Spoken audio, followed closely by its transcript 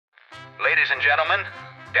Ladies and gentlemen,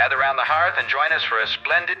 gather round the hearth and join us for a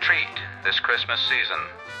splendid treat this Christmas season.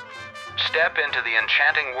 Step into the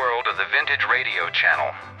enchanting world of the vintage radio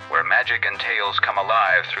channel, where magic and tales come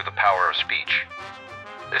alive through the power of speech.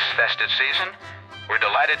 This festive season, we're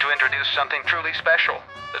delighted to introduce something truly special,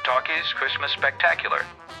 the Talkies Christmas Spectacular.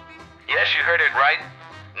 Yes, you heard it right.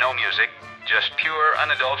 No music, just pure,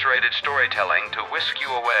 unadulterated storytelling to whisk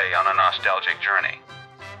you away on a nostalgic journey.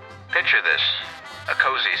 Picture this, a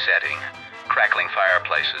cozy setting, crackling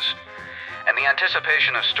fireplaces, and the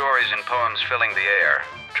anticipation of stories and poems filling the air,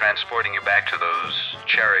 transporting you back to those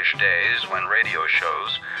cherished days when radio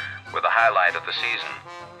shows were the highlight of the season.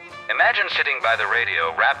 Imagine sitting by the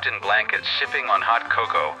radio, wrapped in blankets, sipping on hot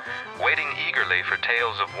cocoa, waiting eagerly for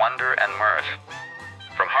tales of wonder and mirth.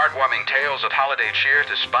 From heartwarming tales of holiday cheer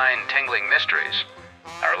to spine-tingling mysteries,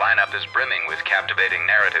 our lineup is brimming with captivating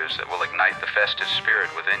narratives that will ignite the festive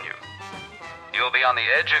spirit within you. You'll be on the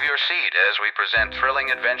edge of your seat as we present thrilling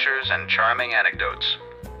adventures and charming anecdotes,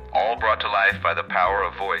 all brought to life by the power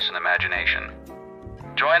of voice and imagination.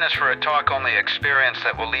 Join us for a talk-only experience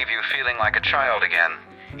that will leave you feeling like a child again,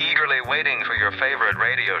 eagerly waiting for your favorite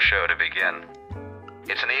radio show to begin.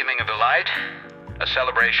 It's an evening of delight, a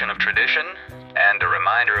celebration of tradition, and a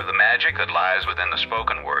reminder of the magic that lies within the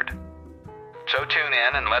spoken word. So tune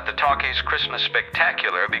in and let the Talkies Christmas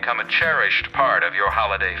Spectacular become a cherished part of your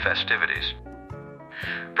holiday festivities.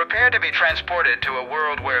 Prepare to be transported to a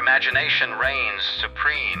world where imagination reigns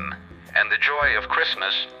supreme and the joy of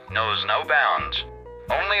Christmas knows no bounds.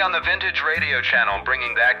 Only on the vintage radio channel,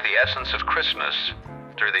 bringing back the essence of Christmas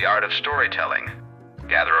through the art of storytelling.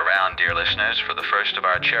 Gather around, dear listeners, for the first of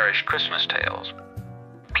our cherished Christmas tales.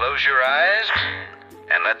 Close your eyes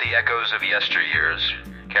and let the echoes of yesteryears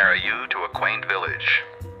carry you to a quaint village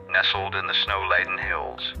nestled in the snow-laden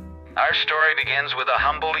hills. Our story begins with a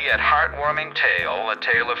humble yet heartwarming tale, a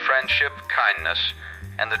tale of friendship, kindness,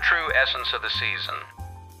 and the true essence of the season.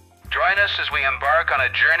 Join us as we embark on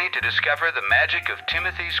a journey to discover the magic of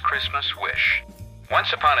Timothy's Christmas wish.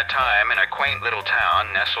 Once upon a time, in a quaint little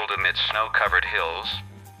town nestled amidst snow-covered hills,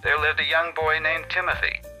 there lived a young boy named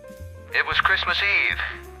Timothy. It was Christmas Eve,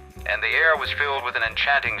 and the air was filled with an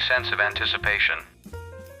enchanting sense of anticipation.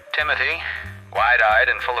 Timothy, wide-eyed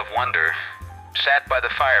and full of wonder, sat by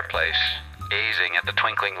the fireplace, gazing at the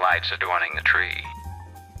twinkling lights adorning the tree.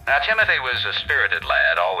 Now, Timothy was a spirited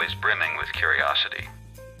lad, always brimming with curiosity.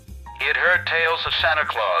 He had heard tales of Santa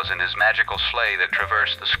Claus and his magical sleigh that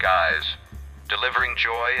traversed the skies, delivering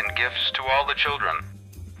joy and gifts to all the children.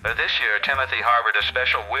 But this year, Timothy harbored a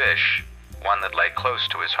special wish, one that lay close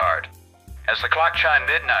to his heart. As the clock chimed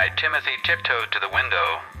midnight, Timothy tiptoed to the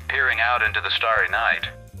window, peering out into the starry night.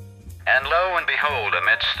 And lo and behold,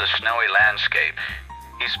 amidst the snowy landscape,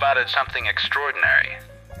 he spotted something extraordinary,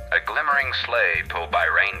 a glimmering sleigh pulled by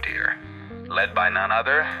reindeer, led by none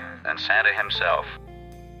other than Santa himself.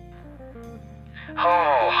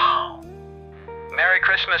 Oh, Merry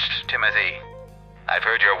Christmas, Timothy. I've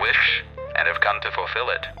heard your wish and have come to fulfill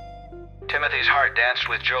it. Timothy's heart danced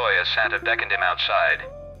with joy as Santa beckoned him outside.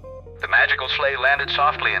 The magical sleigh landed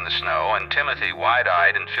softly in the snow, and Timothy,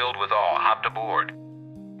 wide-eyed and filled with awe, hopped aboard.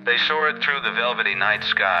 They soared through the velvety night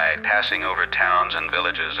sky, passing over towns and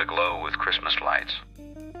villages aglow with Christmas lights.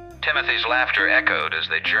 Timothy's laughter echoed as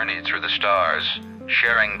they journeyed through the stars,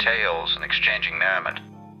 sharing tales and exchanging merriment.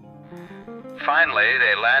 Finally,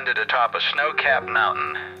 they landed atop a snow-capped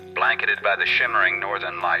mountain, blanketed by the shimmering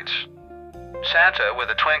northern lights. Santa, with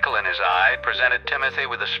a twinkle in his eye, presented Timothy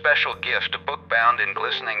with a special gift, a book bound in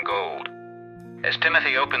glistening gold. As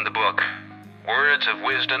Timothy opened the book, words of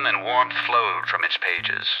wisdom and warmth flowed from its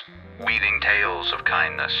pages, weaving tales of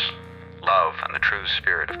kindness, love, and the true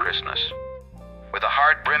spirit of Christmas. With a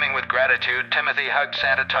heart brimming with gratitude, Timothy hugged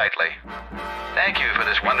Santa tightly. "Thank you for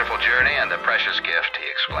this wonderful journey and the precious gift," he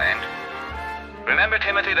exclaimed. "Remember,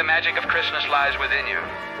 Timothy, the magic of Christmas lies within you.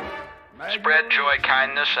 Spread joy,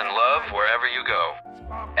 kindness, and love wherever you go."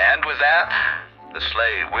 And with that, the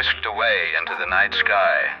sleigh whisked away into the night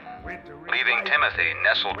sky, leaving Timothy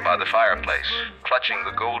nestled by the fireplace, clutching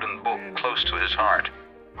the golden book close to his heart.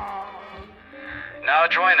 Now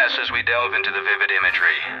join us as we delve into the vivid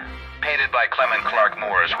imagery, painted by Clement Clark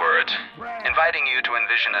Moore's words, inviting you to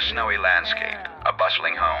envision a snowy landscape, a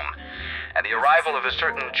bustling home, and the arrival of a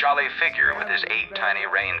certain jolly figure with his 8 tiny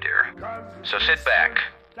reindeer. So sit back,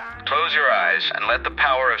 close your eyes, and let the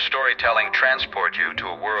power of storytelling transport you to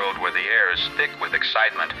a world where the air is thick with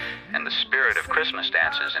excitement and the spirit of Christmas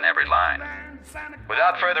dances in every line.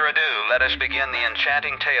 Without further ado, let us begin the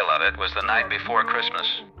enchanting tale of It Was the Night Before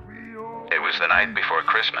Christmas. It was the night before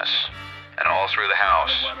Christmas, and all through the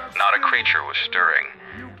house, not a creature was stirring,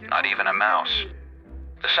 not even a mouse.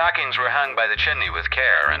 The stockings were hung by the chimney with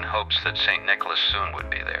care in hopes that St. Nicholas soon would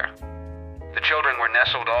be there. The children were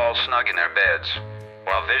nestled all snug in their beds,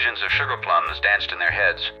 while visions of sugar plums danced in their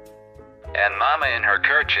heads. And Mama in her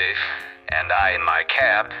kerchief, and I in my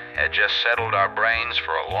cap, had just settled our brains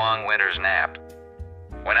for a long winter's nap.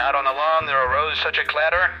 When out on the lawn there arose such a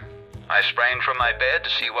clatter, I sprang from my bed to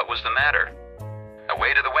see what was the matter.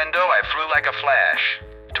 Away to the window I flew like a flash,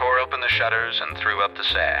 tore open the shutters and threw up the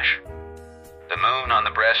sash. The moon on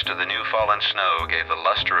the breast of the new-fallen snow gave the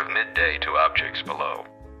luster of midday to objects below,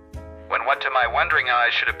 when what to my wondering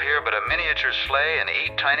eyes should appear but a miniature sleigh and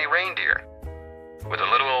 8 tiny reindeer. With a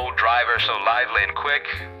little old driver so lively and quick,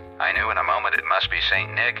 I knew in a moment it must be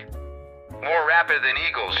St. Nick. More rapid than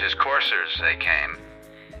eagles his coursers they came,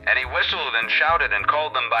 and he whistled and shouted and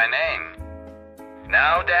called them by name.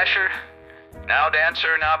 Now Dasher, now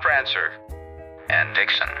Dancer, now Prancer, and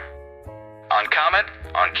Vixen. On Comet,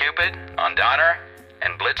 on Cupid, on Donner,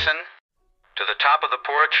 and Blitzen, to the top of the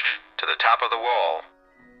porch, to the top of the wall.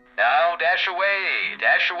 Now dash away,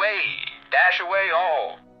 dash away, dash away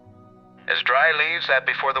all. As dry leaves that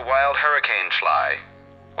before the wild hurricanes fly,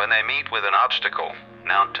 when they meet with an obstacle,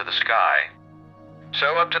 mount to the sky.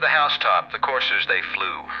 So up to the housetop the coursers they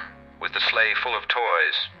flew, with the sleigh full of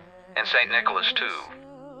toys, and St. Nicholas too.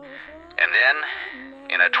 And then,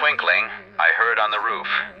 in a twinkling, I heard on the roof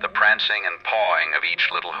the prancing and pawing of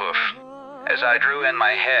each little hoof. As I drew in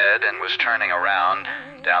my head and was turning around,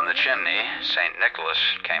 down the chimney, St. Nicholas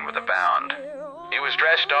came with a bound. He was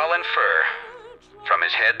dressed all in fur, from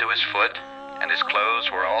his head to his foot, and his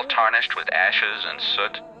clothes were all tarnished with ashes and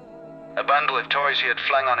soot. A bundle of toys he had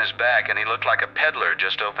flung on his back, and he looked like a peddler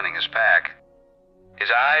just opening his pack.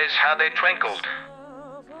 His eyes, how they twinkled.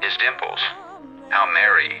 His dimples, how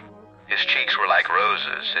merry. His cheeks were like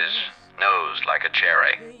roses, his nose like a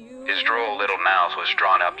cherry. His droll little mouth was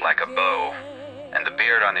drawn up like a bow, and the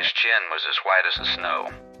beard on his chin was as white as the snow.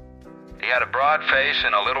 He had a broad face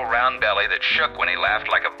and a little round belly that shook when he laughed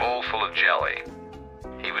like a bowl full of jelly.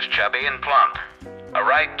 He was chubby and plump, a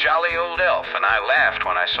right jolly old elf, and I laughed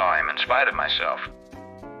when I saw him in spite of myself.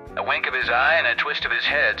 A wink of his eye and a twist of his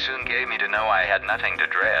head soon gave me to know I had nothing to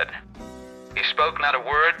dread. He spoke not a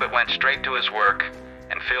word, but went straight to his work,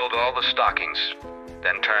 and filled all the stockings,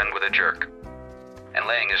 then turned with a jerk. And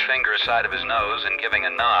laying his finger aside of his nose and giving a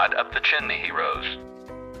nod, up the chimney he rose.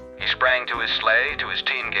 He sprang to his sleigh, to his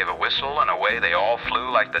team gave a whistle, and away they all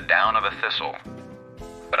flew like the down of a thistle.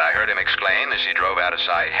 But I heard him exclaim as he drove out of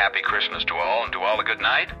sight, "Happy Christmas to all, and to all a good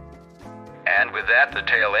night." And with that the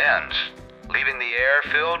tale ends, leaving the air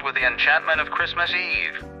filled with the enchantment of Christmas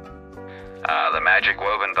Eve. The magic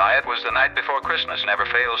woven by it was the night before Christmas never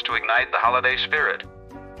fails to ignite the holiday spirit.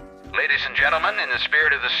 Ladies and gentlemen, in the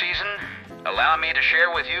spirit of the season, allow me to share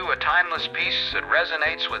with you a timeless piece that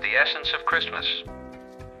resonates with the essence of Christmas.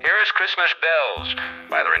 Here is Christmas Bells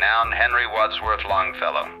by the renowned Henry Wadsworth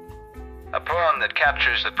Longfellow, a poem that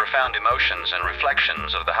captures the profound emotions and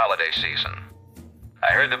reflections of the holiday season.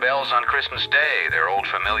 I heard the bells on Christmas Day, their old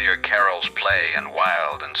familiar carols play, and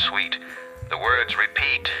wild and sweet the words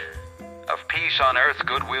repeat, of peace on earth,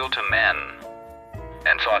 goodwill to men,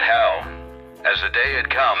 and thought how, as the day had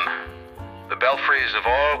come, the belfries of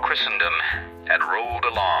all Christendom had rolled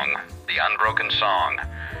along the unbroken song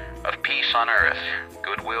of peace on earth,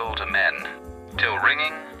 goodwill to men, till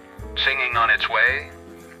ringing, singing on its way,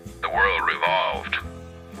 the world revolved.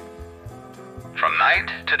 From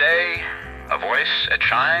night to day, a voice, a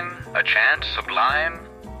chime, a chant sublime,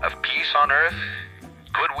 of peace on earth,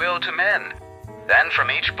 goodwill to men. Then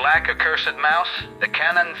from each black accursed mouth, the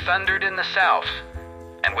cannon thundered in the south,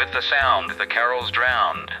 and with the sound the carols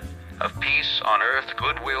drowned, of peace on earth,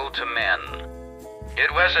 goodwill to men.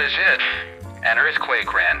 It was as if an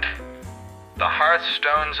earthquake rent the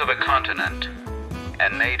hearthstones of a continent,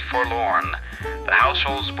 and made forlorn the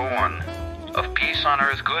households born, of peace on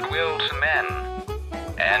earth, goodwill to men.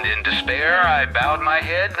 And in despair I bowed my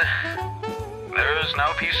head. There is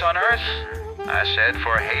no peace on earth, I said,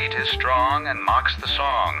 for hate is strong and mocks the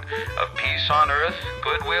song of peace on earth,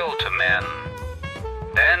 goodwill to men.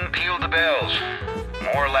 Then pealed the bells,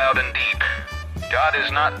 more loud and deep. God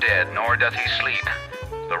is not dead, nor doth he sleep.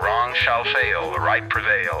 The wrong shall fail, the right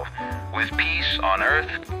prevail, with peace on earth,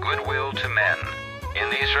 goodwill to men. In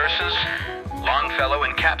these verses, Longfellow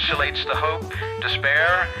encapsulates the hope,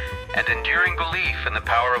 despair, and enduring belief in the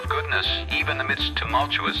power of goodness, even amidst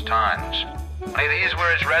tumultuous times. May these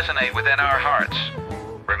words resonate within our hearts,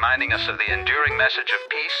 reminding us of the enduring message of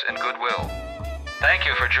peace and goodwill. Thank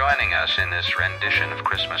you for joining us in this rendition of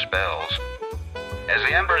Christmas Bells. As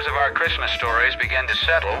the embers of our Christmas stories begin to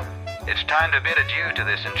settle, it's time to bid adieu to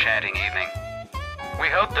this enchanting evening. We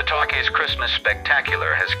hope the Talkies Christmas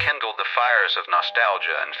Spectacular has kindled the fires of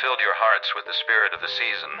nostalgia and filled your hearts with the spirit of the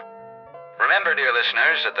season. Remember, dear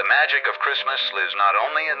listeners, that the magic of Christmas lives not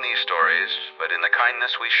only in these stories, but in the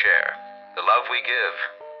kindness we share, the love we give,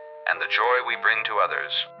 and the joy we bring to others.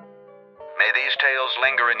 May these tales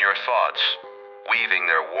linger in your thoughts, weaving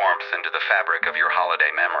their warmth into the fabric of your holiday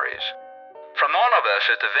memories. From all of us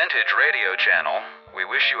at the Vintage Radio Channel, we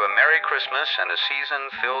wish you a Merry Christmas and a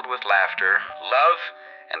season filled with laughter, love,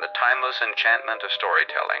 and the timeless enchantment of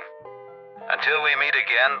storytelling. Until we meet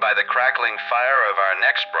again by the crackling fire of our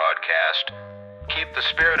next broadcast, keep the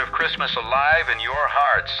spirit of Christmas alive in your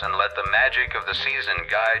hearts and let the magic of the season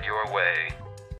guide your way.